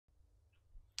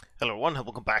Hello everyone and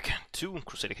welcome back to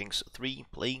Crusader Kings 3,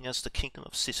 playing as the Kingdom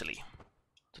of Sicily.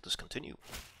 Let us continue.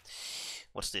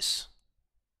 What's this?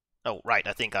 Oh, right,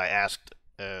 I think I asked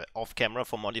off camera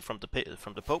for money from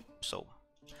the Pope, so...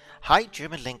 High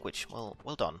German language, well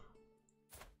done.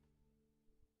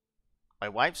 My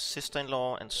wife's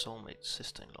sister-in-law and soulmate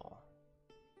sister-in-law.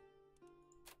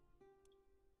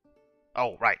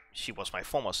 Oh, right, she was my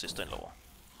former sister-in-law.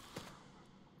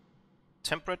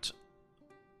 Temperate.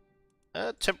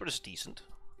 Temperate is decent.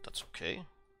 That's okay.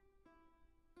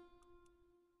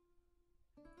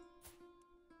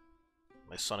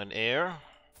 My son and heir.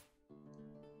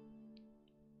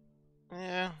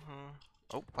 Yeah.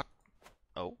 Oh, what?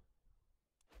 Oh.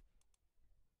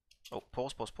 Oh,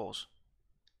 pause.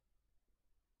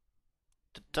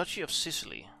 The Duchy of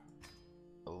Sicily.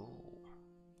 Oh.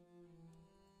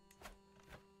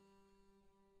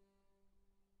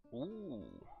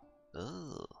 Ooh.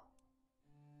 Ugh.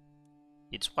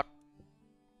 It's what?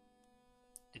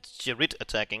 It's Jared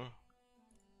attacking.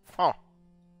 Oh.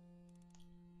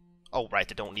 Oh, right,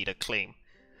 they don't need a claim.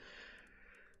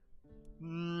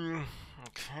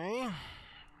 Okay.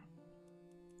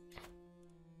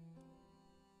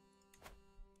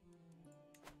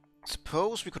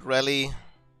 Suppose we could rally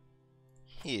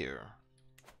here.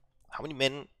 How many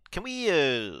men? Can we,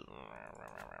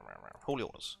 Holy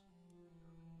Orders.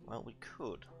 Well, we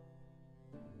could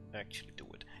actually do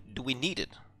it. Do we need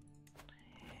it?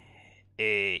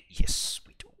 Yes,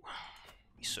 we do.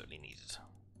 We certainly need it.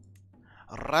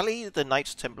 Rally the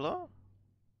Knights Templar?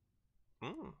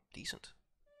 Decent.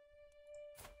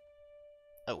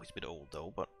 Oh, he's a bit old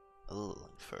though, but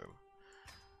infirm.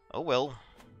 Oh well.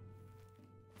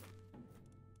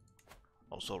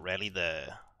 Also rally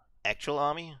the actual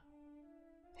army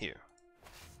here.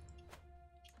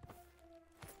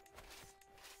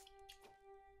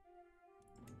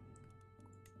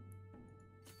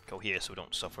 Go here so we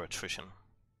don't suffer attrition.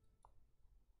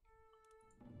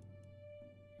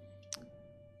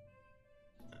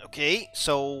 Okay,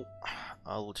 so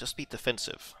I'll just be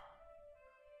defensive.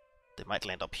 They might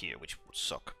land up here, which would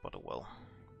suck, but oh well.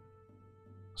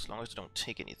 As long as they don't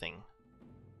take anything.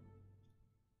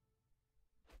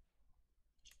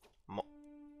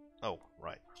 Oh,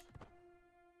 right.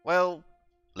 Well,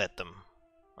 let them,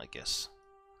 I guess.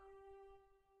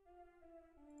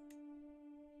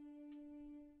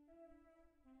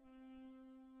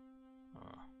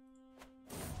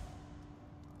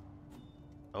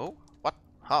 Oh, what?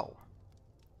 How?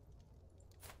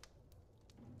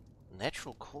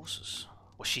 Natural causes.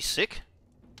 Was she sick?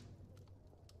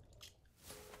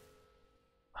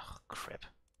 Oh, crap.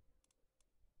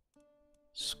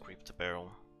 Scrape the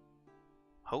barrel.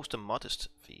 Host a modest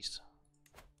feast.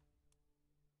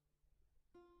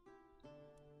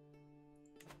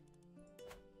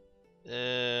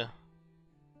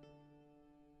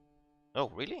 Oh,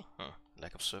 really?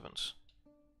 Lack of servants.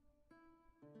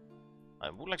 I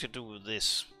would like to do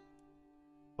this,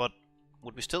 but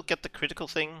would we still get the critical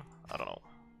thing? I don't know.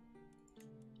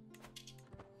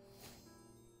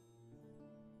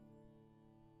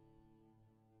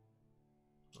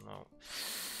 No.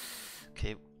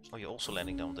 Okay, oh, you're also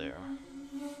landing down there.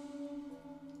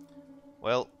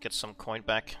 Well, get some coin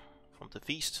back from the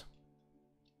feast.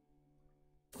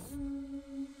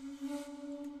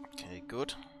 Okay,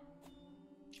 good.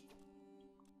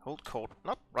 Hold court,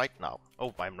 not right now.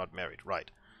 Oh, I'm not married,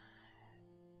 right.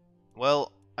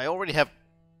 Well, I already have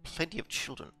plenty of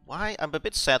children. Why? I'm a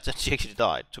bit sad that she actually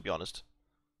died, to be honest.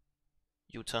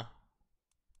 Utah.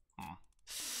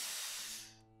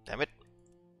 Damn it.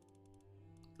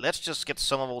 Let's just get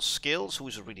some of our skills. Who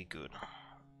is really good?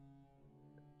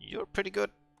 You're pretty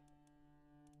good.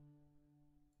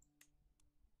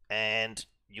 And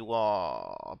you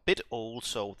are a bit old,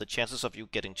 so the chances of you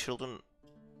getting children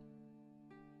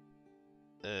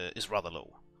is rather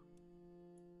low.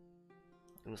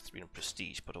 3 in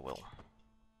prestige, but oh well.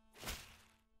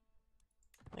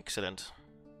 Excellent.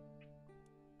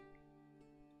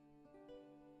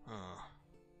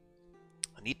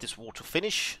 I need this war to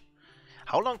finish.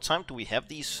 How long time do we have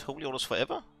these holy orders?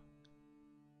 Forever?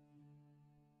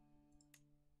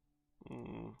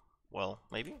 Well,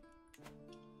 maybe.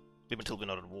 Maybe until we're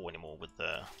not at war anymore with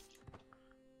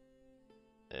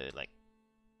like,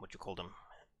 what you call them?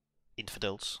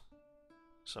 Infidels.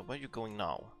 So where are you going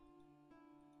now?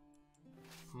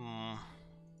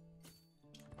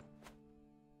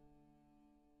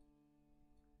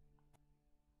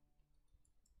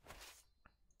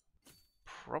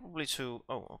 Probably to...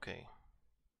 Oh, okay.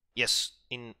 Yes,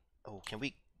 in... Oh, can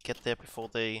we get there before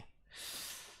they...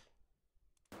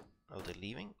 Oh, they're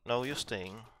leaving? No, you're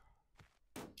staying.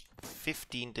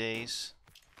 15 days.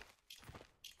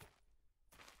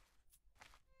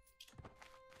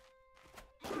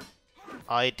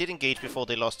 I did engage before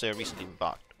they lost their recently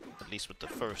embarked, at least with the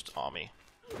first army.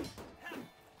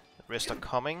 The rest are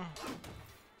coming.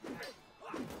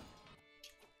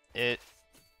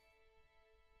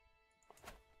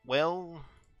 Well,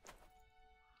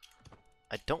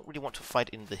 I don't really want to fight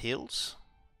in the hills.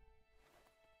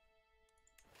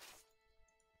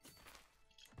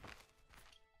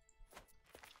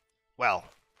 Well,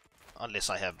 unless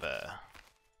I have the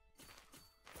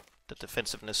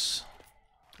defensiveness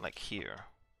like here.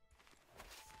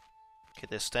 Okay,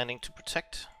 they're standing to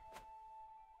protect.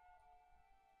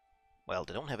 Well,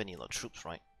 they don't have any other troops,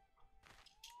 right?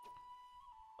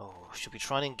 Oh, should we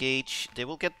try and engage? They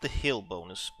will get the hill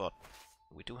bonus, but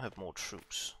we do have more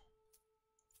troops.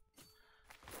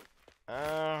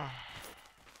 Try,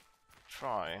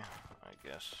 I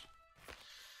guess.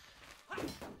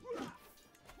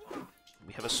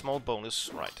 We have a small bonus,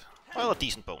 right. Well, a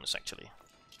decent bonus, actually.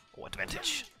 Or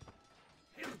advantage.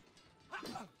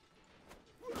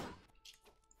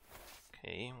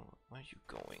 Okay, where are you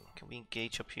going? Can we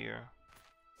engage up here?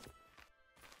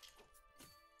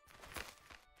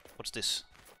 What's this?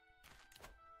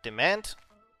 Demand?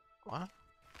 What?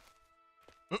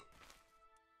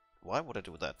 Why would I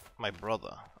do that? My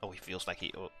brother. Oh, he feels like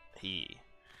he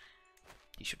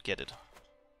should get it.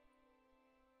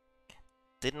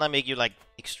 Didn't I make you like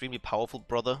extremely powerful,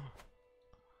 brother?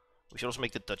 We should also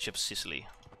make the Duchy of Sicily.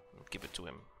 Give it to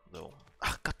him, though.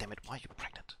 Ah, god damn it! Why are you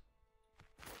pregnant?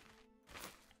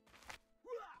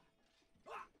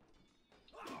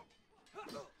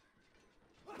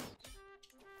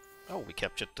 Oh, we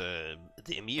captured the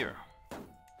Emir.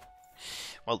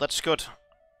 Well, that's good.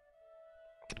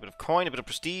 Get a bit of coin, a bit of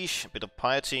prestige, a bit of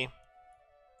piety.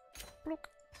 Block.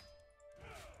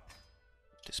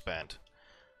 Disband.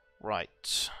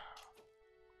 Right.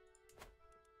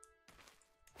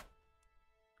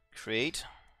 Create.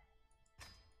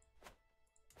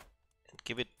 And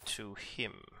give it to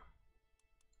him.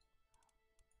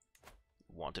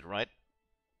 Want it, right?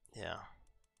 Yeah.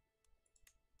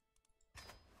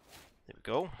 There we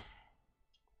go.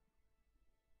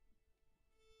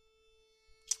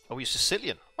 Oh, he's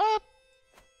Sicilian. What?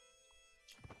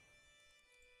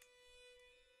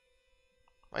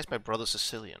 Why is my brother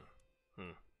Sicilian?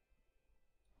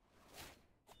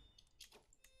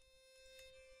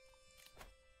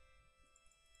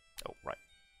 Oh, right.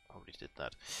 Already did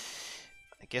that.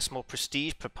 I guess more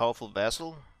prestige per powerful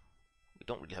vassal. We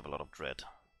don't really have a lot of dread.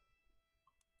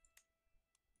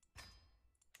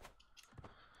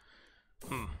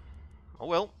 Oh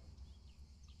well.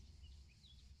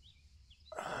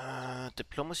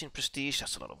 Diplomacy and prestige,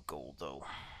 that's a lot of gold though.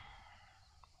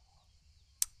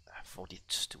 For the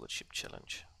stewardship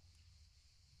challenge.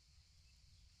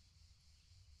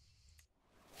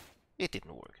 It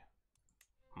didn't work.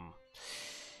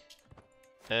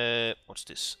 What's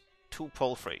this? 2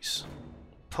 palfreys.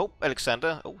 Pope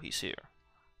Alexander, oh he's here,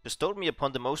 bestowed me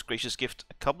upon the most gracious gift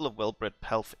a couple of well-bred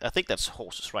I think that's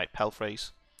horses, right?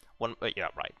 Palfreys. One, yeah,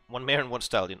 right. 1 mare and 1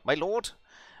 stallion. My lord,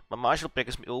 my marshal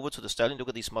beckons me over to the stallion. Look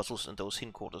at these muscles and those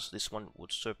hindquarters. This one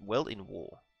would serve well in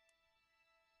war.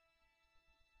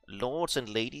 Lords and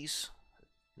ladies,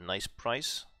 nice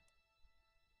price.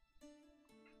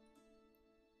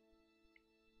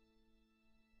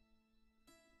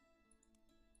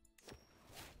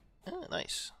 Ah,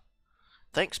 nice.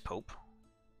 Thanks, Pope.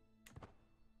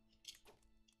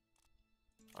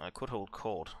 I could hold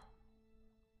court,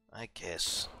 I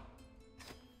guess.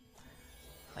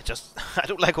 I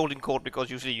don't like holding court because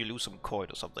usually you lose some coin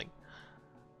or something.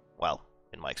 Well,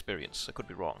 in my experience, I could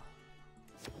be wrong.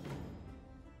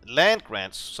 Land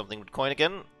grants something with coin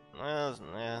again.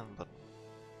 Yeah, but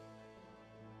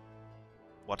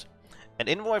what? An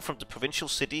envoy from the provincial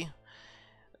city.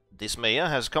 This mayor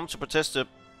has come to protest the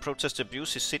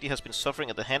abuse his city has been suffering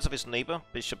at the hands of his neighbor,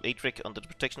 Bishop Adric, under the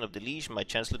protection of the liege, my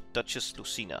Chancellor Duchess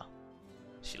Lucina.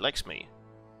 She likes me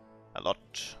a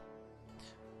lot.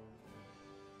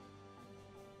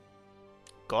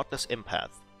 Godless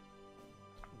empath.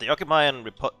 They occupy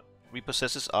and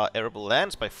repossesses our arable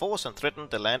lands by force and threaten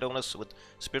the landowners with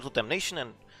spiritual damnation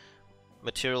and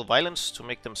material violence to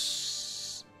make them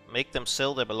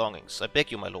sell their belongings. I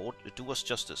beg you, my lord, do us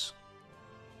justice.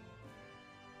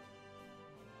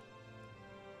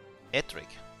 Edric.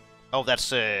 Oh,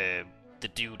 that's the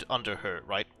dude under her,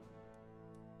 right?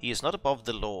 He is not above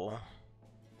the law.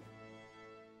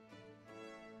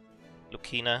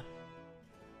 Lucina.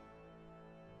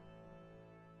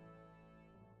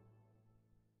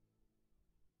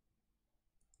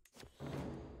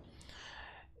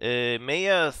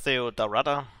 Mayor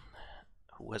Theodorata,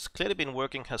 who has clearly been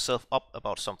working herself up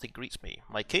about something, greets me.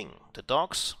 My king, the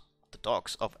dogs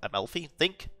of Amalfi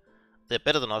think They're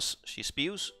better than us, she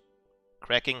spews,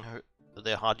 cracking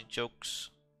their hearty jokes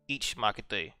each market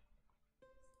day.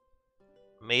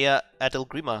 Mayor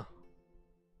Adelgrima,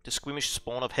 the squeamish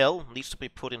spawn of hell, needs to be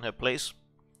put in her place,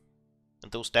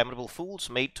 and those damnable fools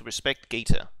made to respect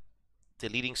Gaeta, the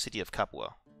leading city of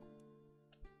Capua.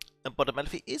 But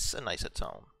Amalfi is a nicer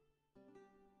town.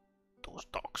 Those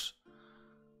dogs.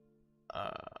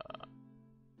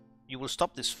 You will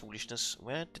stop this foolishness.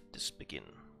 Where did this begin?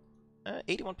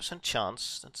 81%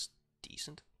 chance. That's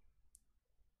decent.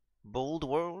 Bold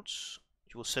words.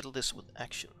 You will settle this with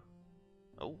action.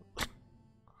 Oh.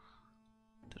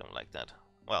 They don't like that.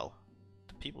 Well,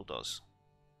 the people does.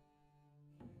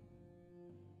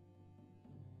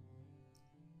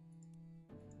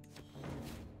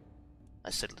 I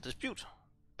settled the dispute.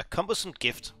 A cumbersome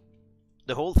gift.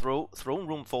 The whole throne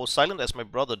room falls silent as my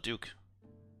brother Duke.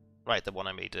 Right, the one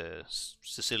I made,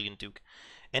 Sicilian Duke.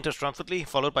 Enters triumphantly,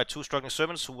 followed by 2 struggling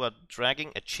servants who are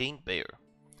dragging a chained bear.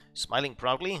 Smiling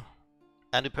proudly,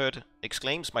 Anipert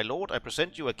exclaims, "My lord, I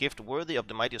present you a gift worthy of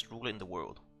the mightiest ruler in the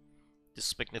world.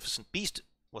 This magnificent beast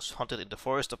was hunted in the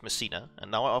forest of Messina, and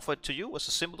now I offer it to you as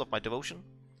a symbol of my devotion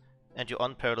and your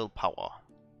unparalleled power."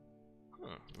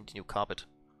 Need a new carpet.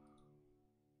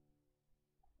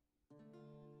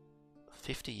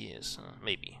 50 years,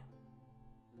 maybe.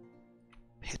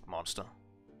 Hit monster.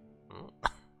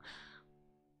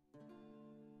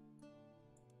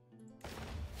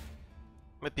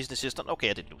 My business is done. Okay,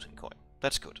 I didn't lose any coin.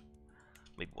 That's good.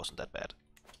 Maybe it wasn't that bad.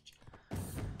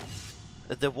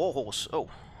 The warhorse. Oh.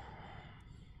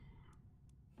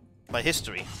 By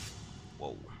history.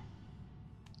 Whoa.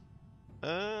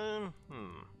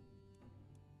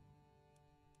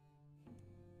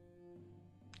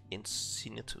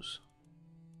 Incinitus.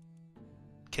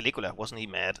 Caligula, wasn't he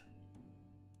mad?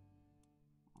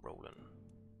 Roland.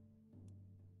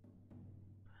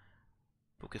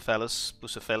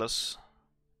 Bucephalus.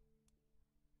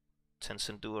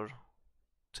 Tenkendur.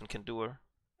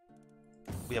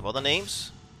 We have other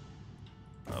names?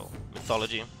 Oh,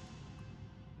 mythology.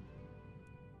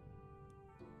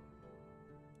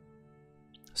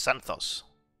 Xanthos.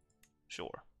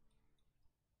 Sure.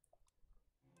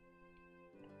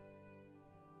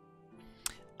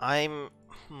 I'm...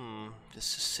 the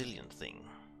Sicilian thing.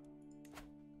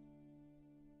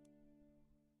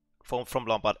 Formed from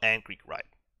Lombard and Greek, right?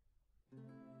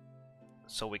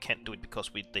 So we can't do it because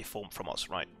they formed from us,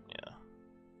 right? Yeah.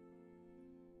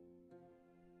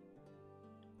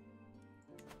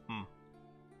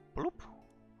 Bloop.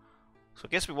 So I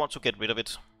guess we want to get rid of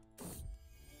it.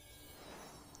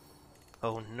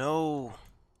 Oh no!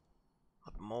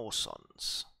 Not more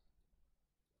sons.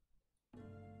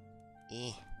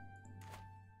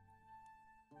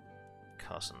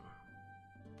 Cousin.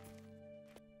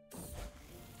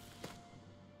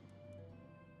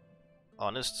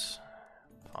 Honest.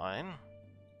 Fine.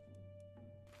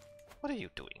 What are you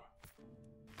doing?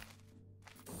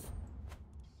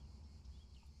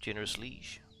 Generous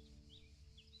liege.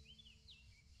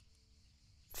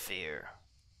 Fair.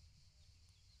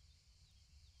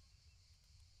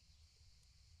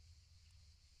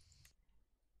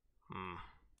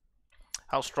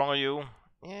 How strong are you?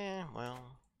 Yeah, well...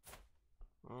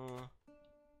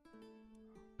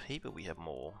 paper we have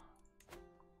more.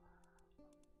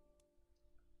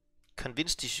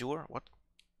 Convinced is sure? What?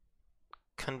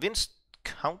 Convinced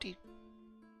county?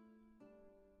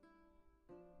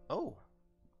 Oh.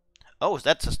 Oh,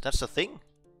 that's a thing?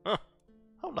 Huh.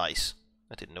 How nice.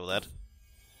 I didn't know that.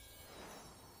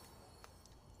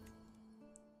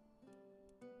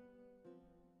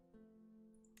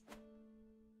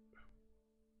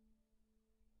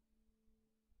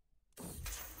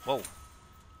 Whoa.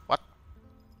 What?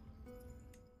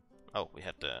 Oh, we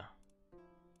had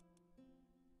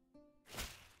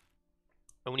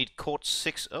oh, we need court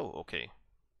 6. Oh, okay.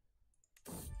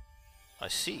 I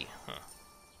see. Huh.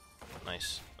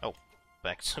 Nice. Oh,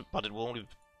 back to, but it will only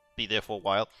be there for a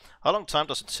while. How long time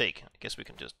does it take? I guess we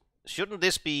can just... Shouldn't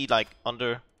this be like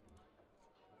under...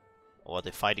 Or are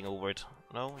they fighting over it?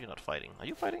 No, you're not fighting. Are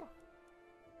you fighting?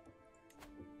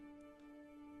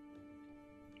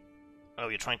 Oh,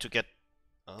 you're trying to get...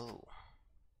 Oh.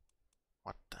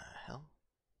 What the hell?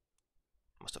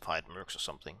 Must have hired mercs or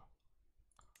something.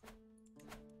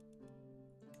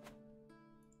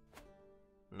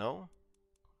 No?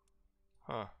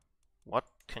 Huh. What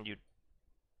can you...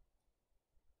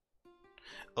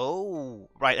 Oh,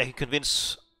 right, I can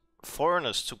convince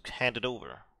foreigners to hand it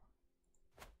over.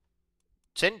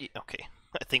 10 years... Okay,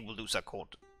 I think we'll lose our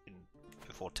court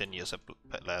before 10 years have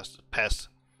passed.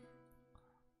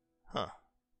 Huh.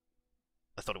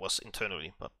 I thought it was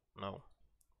internally, but no.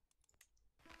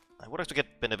 I would like to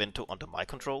get Benevento under my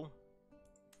control.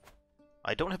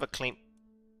 I don't have a claim.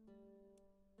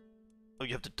 Oh,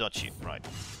 you have the duchy, right?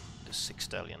 The 6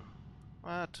 stallion.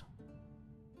 What?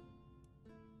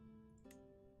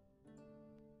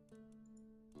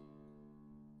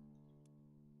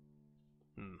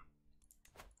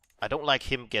 I don't like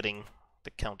him getting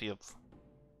the county of...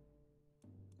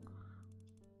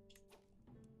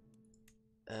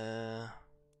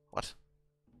 What?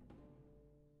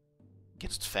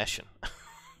 Against fashion. I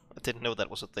didn't know that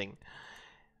was a thing.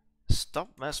 Stop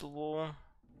vassal war.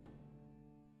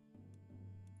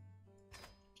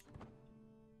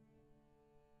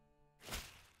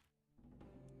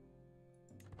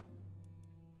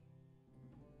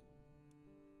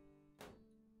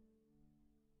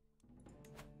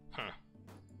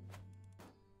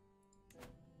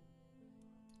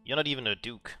 You're not even a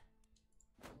duke.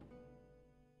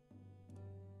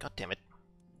 God damn it.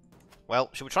 Well,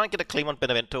 should we try and get a claim on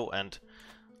Benevento and,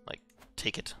 like,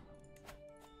 take it?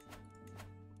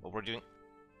 What we're doing?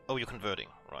 Oh, you're converting.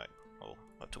 Right. Oh,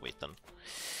 I have to wait then.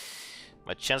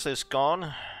 My chancellor is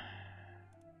gone.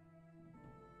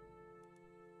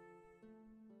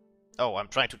 Oh, I'm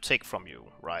trying to take from you.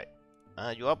 Right.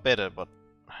 You are better, but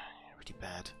really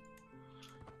bad.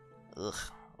 Ugh.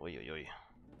 Oi, oi, oi.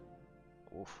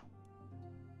 Oof.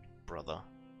 Brother.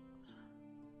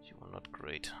 You are not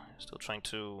great. Still trying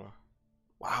to...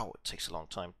 Wow, it takes a long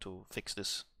time to fix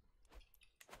this.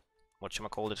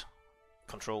 Whatchamacallit?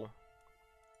 Control.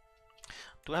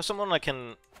 Do I have someone I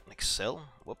can, like, sell?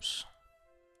 Whoops.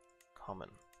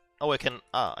 Common. Oh, I can...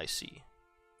 Ah, I see.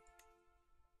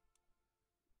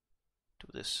 Do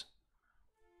this.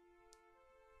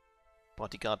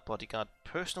 Bodyguard, bodyguard.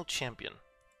 Personal champion.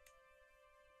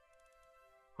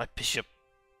 My bishop.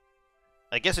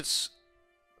 I guess it's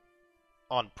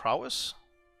on prowess?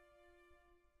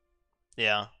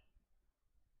 Yeah.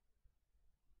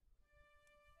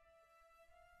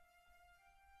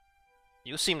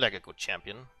 You seem like a good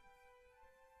champion.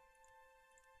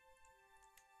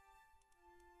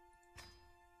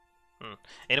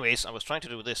 Anyways, I was trying to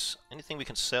do this. Anything we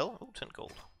can sell? Oh, 10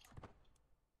 gold.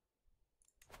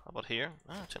 How about here?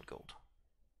 Ah, 10 gold.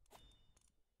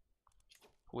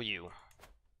 Who are you?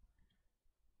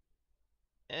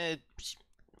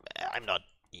 I'm not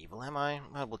evil, am I?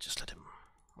 Well, we'll just let him...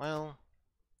 Well...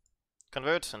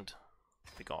 Convert and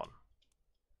be gone.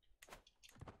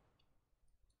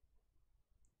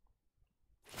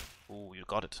 Ooh, you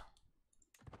got it.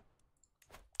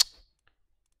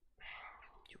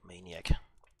 You maniac.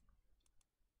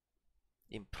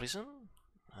 Imprison?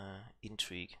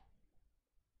 Intrigue.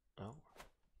 Oh.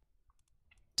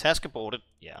 Task aborted?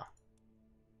 Yeah.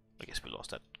 I guess we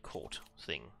lost that court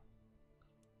thing.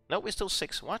 No, we're still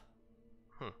 6. What?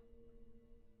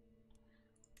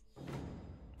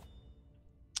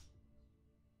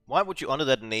 Why would you honor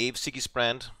that knave,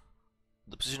 Sigisbrand?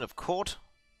 The position of court?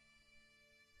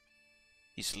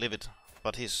 He's livid,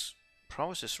 but his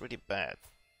prowess is really bad.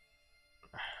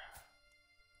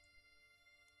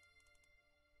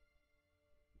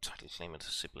 Title claimant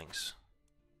siblings.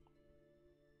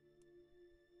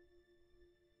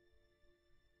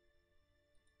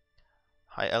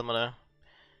 Hi, Almoner.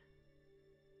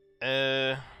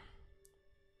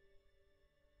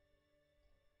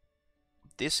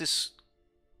 This is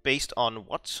based on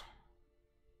what?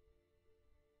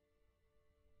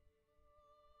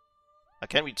 I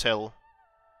can't really tell.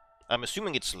 I'm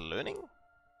assuming it's learning?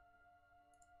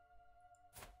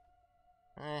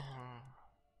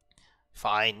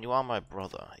 Fine, you are my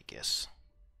brother, I guess.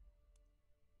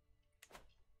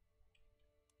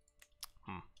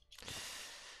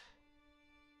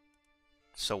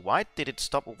 So why did it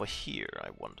stop over here, I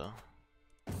wonder?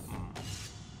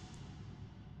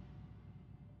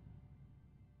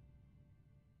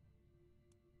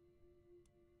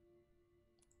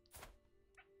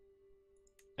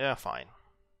 Yeah, fine.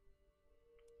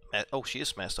 Oh, she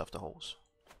is master of the horse.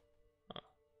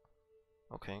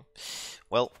 Oh. Okay.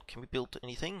 Well, can we build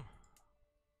anything?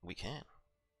 We can.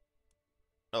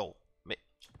 Oh,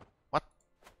 what?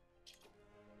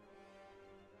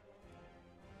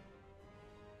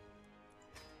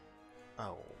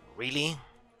 Oh, really?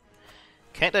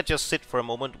 Can't I just sit for a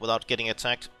moment without getting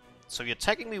attacked? So you're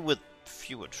attacking me with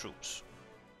fewer troops.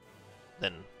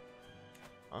 Then...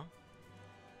 Huh?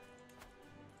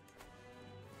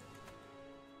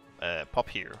 Pop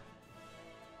here.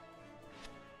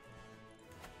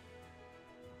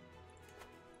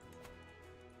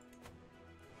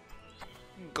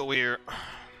 Go here.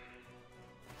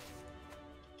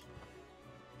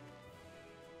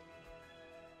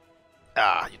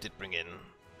 Ah, you did bring in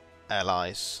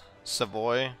allies.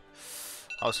 Savoy.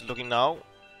 How's it looking now?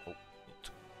 Oh.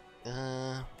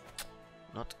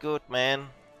 Not good, man.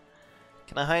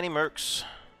 Can I hire any mercs?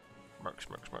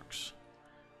 Mercs.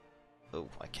 Oh,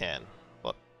 I can,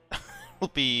 but will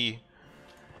be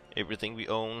everything we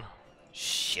own.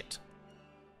 Shit.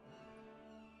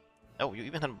 Oh, you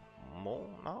even have more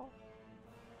now?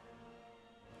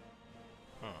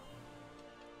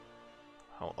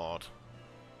 How odd.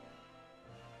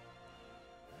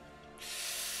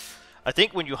 I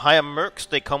think when you hire mercs,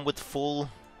 they come with full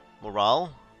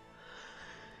morale.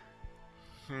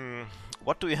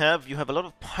 What do you have? You have a lot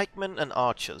of pikemen and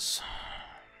archers.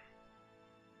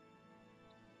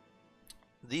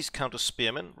 These count as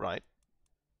spearmen, right?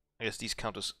 I guess these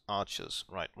count as archers,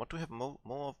 right? What do we have more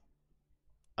of?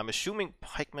 I'm assuming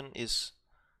pikemen is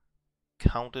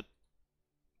counted.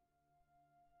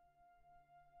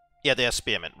 Yeah, they are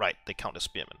spearmen, right? They count as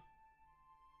spearmen.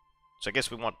 So I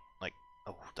guess we want like,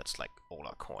 oh, that's like all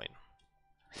our coin.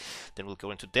 Then we'll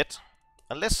go into debt,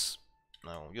 unless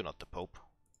no, you're not the Pope.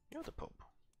 You're the Pope.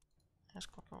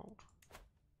 Escort mode.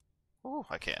 Oh,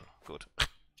 I can. Good.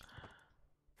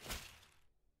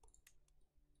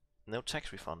 No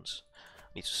tax refunds.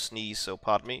 Need to sneeze, so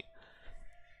pardon me.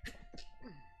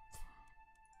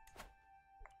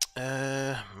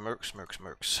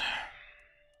 Mercs.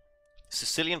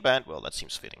 Sicilian band, well, that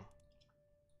seems fitting.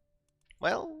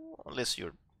 Well, unless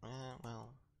you're, well,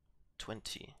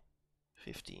 20,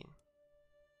 15.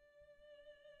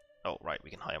 Oh, right, we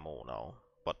can hire more now,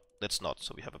 but let's not,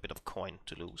 so we have a bit of coin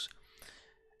to lose.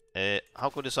 How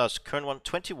good is our current one?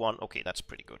 21, okay, that's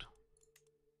pretty good.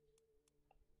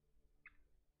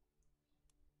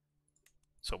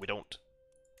 So we don't...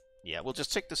 Yeah, we'll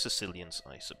just take the Sicilians,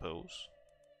 I suppose.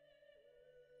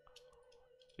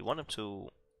 We want them to...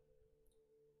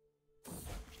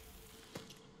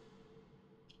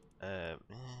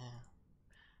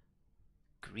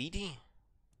 greedy?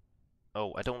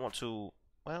 Oh, I don't want to...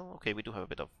 Well, okay, we do have a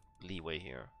bit of leeway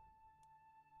here.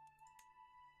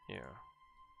 Here.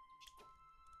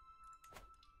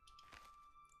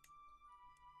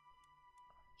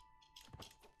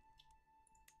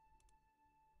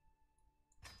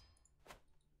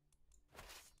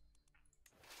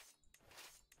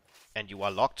 And you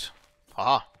are locked.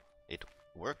 Haha, it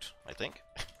worked, I think.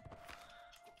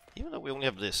 Even though we only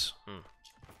have this.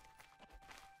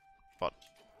 But...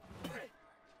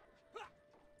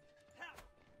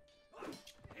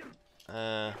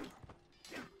 okay,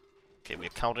 we're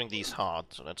counting these hard,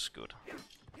 so that's good.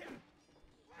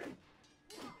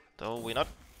 Though we're not...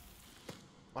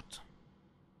 What?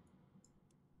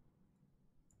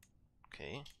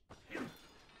 Okay.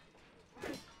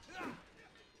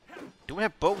 Do we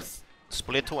have both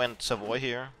Spoleto and Savoy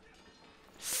here?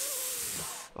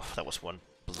 Oh, that was one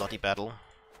bloody battle.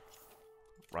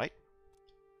 Right?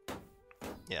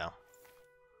 Yeah.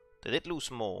 They did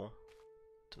lose more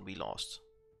than we lost.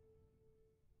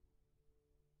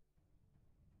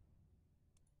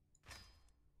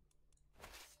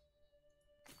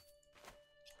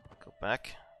 Go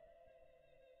back.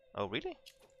 Oh, really?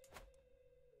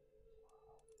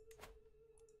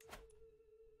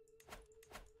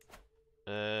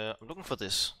 I'm looking for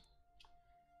this.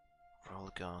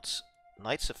 Royal Guards.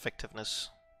 Knight's effectiveness.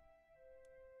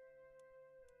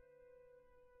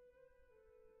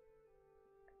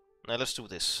 Now let's do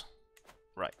this.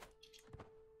 Right.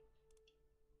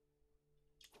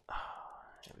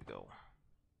 Here we go.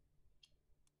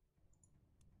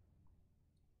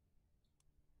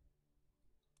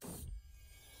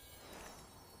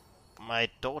 My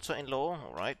daughter-in-law,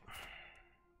 alright.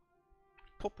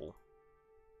 Popo.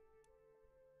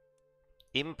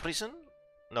 Imprison?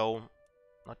 No,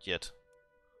 not yet.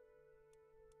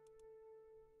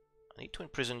 I need to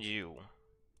imprison you.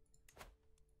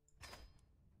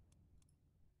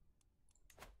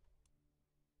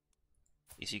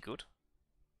 Is he good?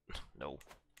 No.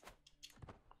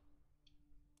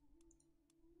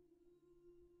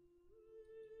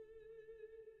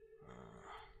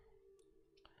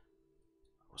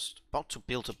 I was about to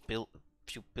build a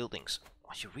few buildings.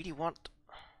 Oh, you really want...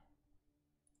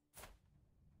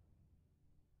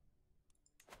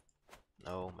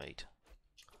 No, mate.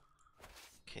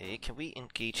 Okay, can we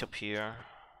engage up here?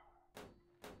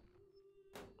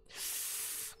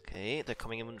 Okay, they're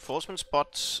coming in reinforcement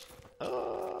spots.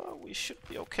 We should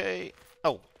be okay.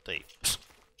 Oh, they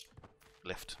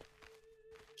left.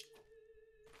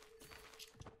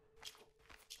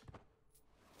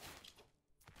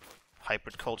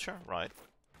 Hybrid culture, right.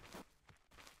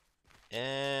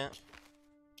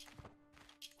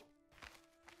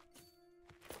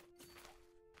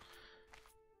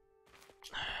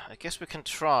 I guess we can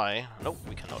try. Nope,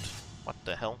 we cannot. What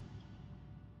the hell?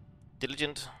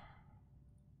 Diligent.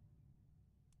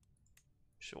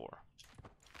 Sure.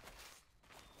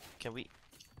 Can we?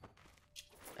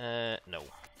 No.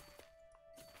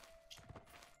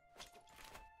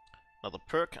 Another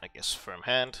perk, I guess. Firm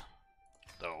hand.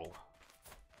 Though.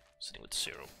 Sitting with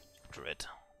 0. Dread.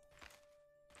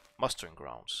 Mustering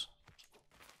grounds.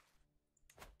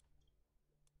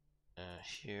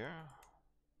 Here.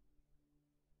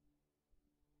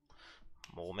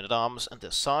 More men-at-arms and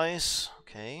their size.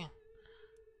 Okay.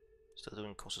 Still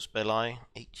doing Casus Belli.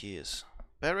 8 years.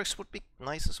 Barracks would be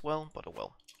nice as well, but oh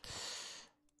well.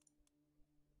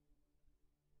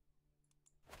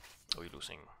 Oh, you're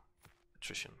losing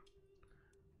attrition.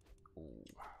 Ooh.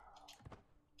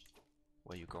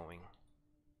 Where are you going?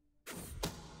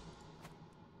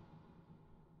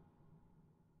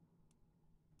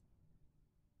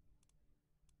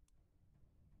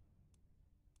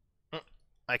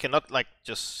 I cannot, like,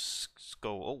 just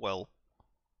go, oh well.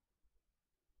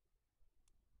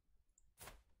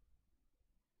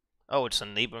 Oh, it's a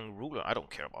neighboring ruler. I don't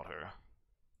care about her.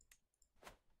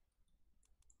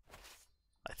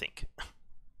 I think.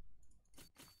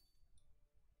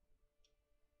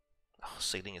 Oh,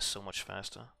 sailing is so much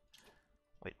faster.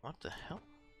 Wait, what the hell?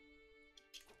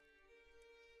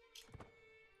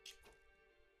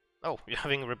 Oh, you're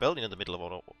having a rebellion in the middle of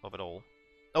it all.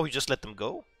 Oh, you just let them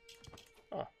go?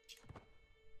 Oh.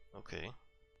 Okay.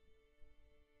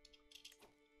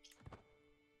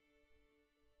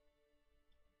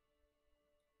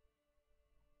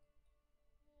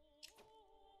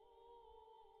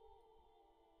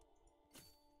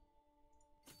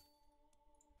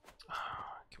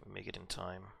 Can we make it in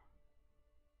time?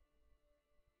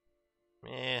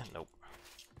 Nope.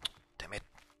 Damn it.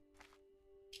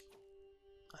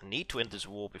 I need to end this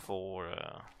war before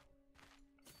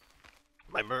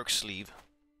my mercs leave.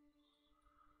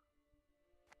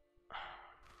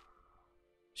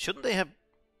 Shouldn't they have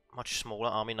much smaller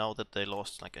army now that they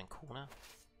lost like Ancona?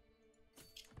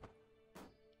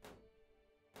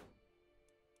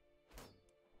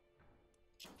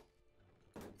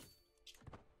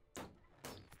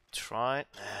 Try.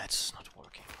 It's not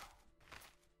working.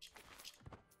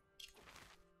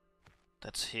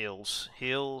 That's hills,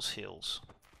 hills, hills.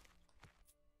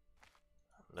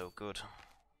 No good.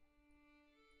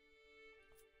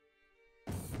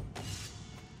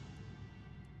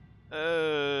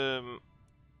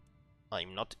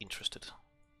 I'm not interested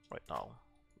right now.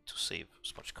 To save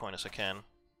as much coin as I can.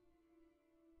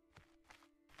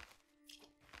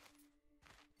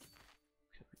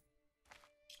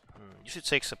 Usually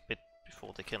takes a bit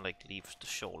before they can like leave the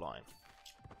shoreline.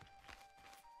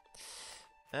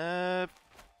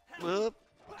 Well,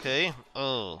 okay.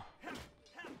 Oh.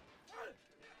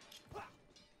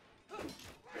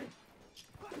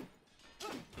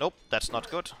 Nope, that's not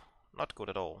good. Not good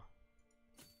at all.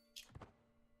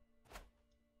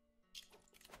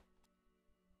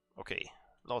 Okay,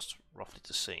 lost roughly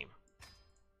the same.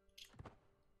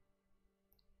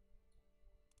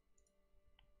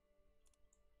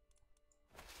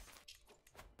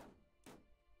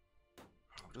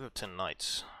 We do have 10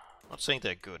 knights. Not saying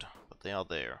they're good, but they are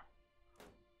there.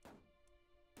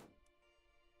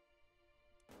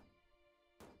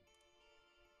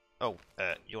 Oh,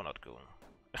 you're not going.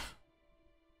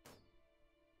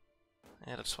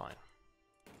 Yeah, that's fine.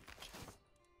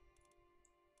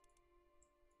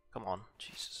 Come on,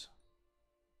 Jesus.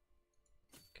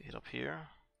 Get up here.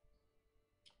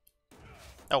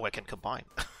 Oh, I can combine.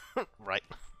 Right.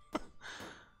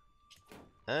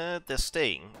 They're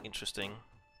staying. Interesting.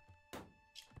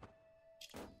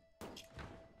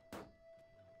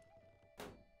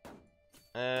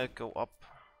 Go up.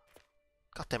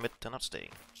 God damn it, they're not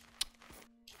staying.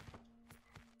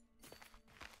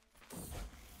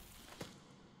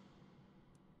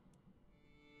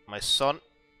 My son.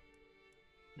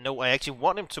 No, I actually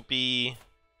want him to be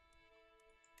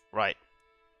right,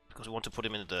 because we want to put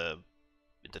him in the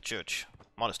church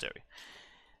monastery.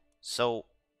 So,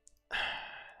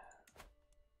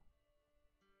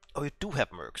 oh, you do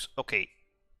have mercs. Okay,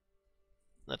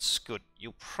 that's good.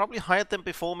 You probably hired them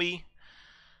before me,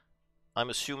 I'm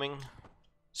assuming.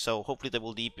 So hopefully they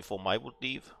will leave before I would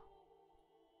leave.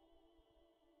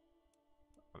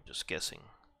 I'm just guessing.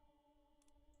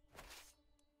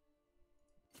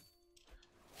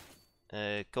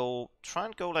 Try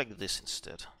and go like this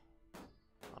instead.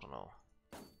 I don't know.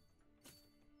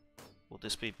 Will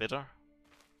this be better?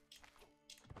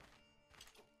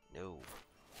 No.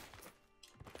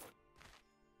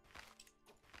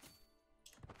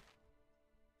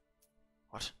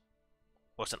 What?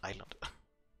 What's an island?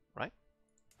 Right?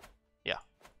 Yeah.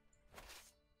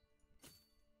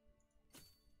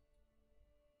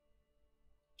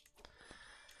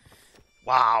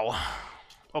 Wow.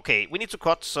 Okay, we need to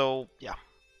cut, so yeah.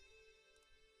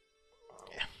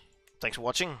 Thanks for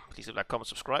watching. Please leave a like, comment,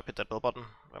 subscribe, hit that bell button.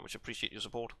 Very much appreciate your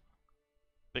support.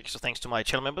 Big thanks to my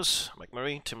channel members, Mike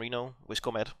Murray, Timmerino,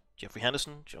 Wiscomatt, Jeffery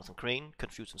Handerson, Jonathan Crane,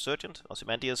 Confusednsurgent,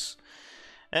 Ozymandias,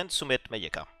 and Sumedh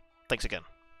Mayekar. Thanks again.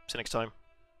 See you next time.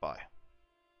 Bye.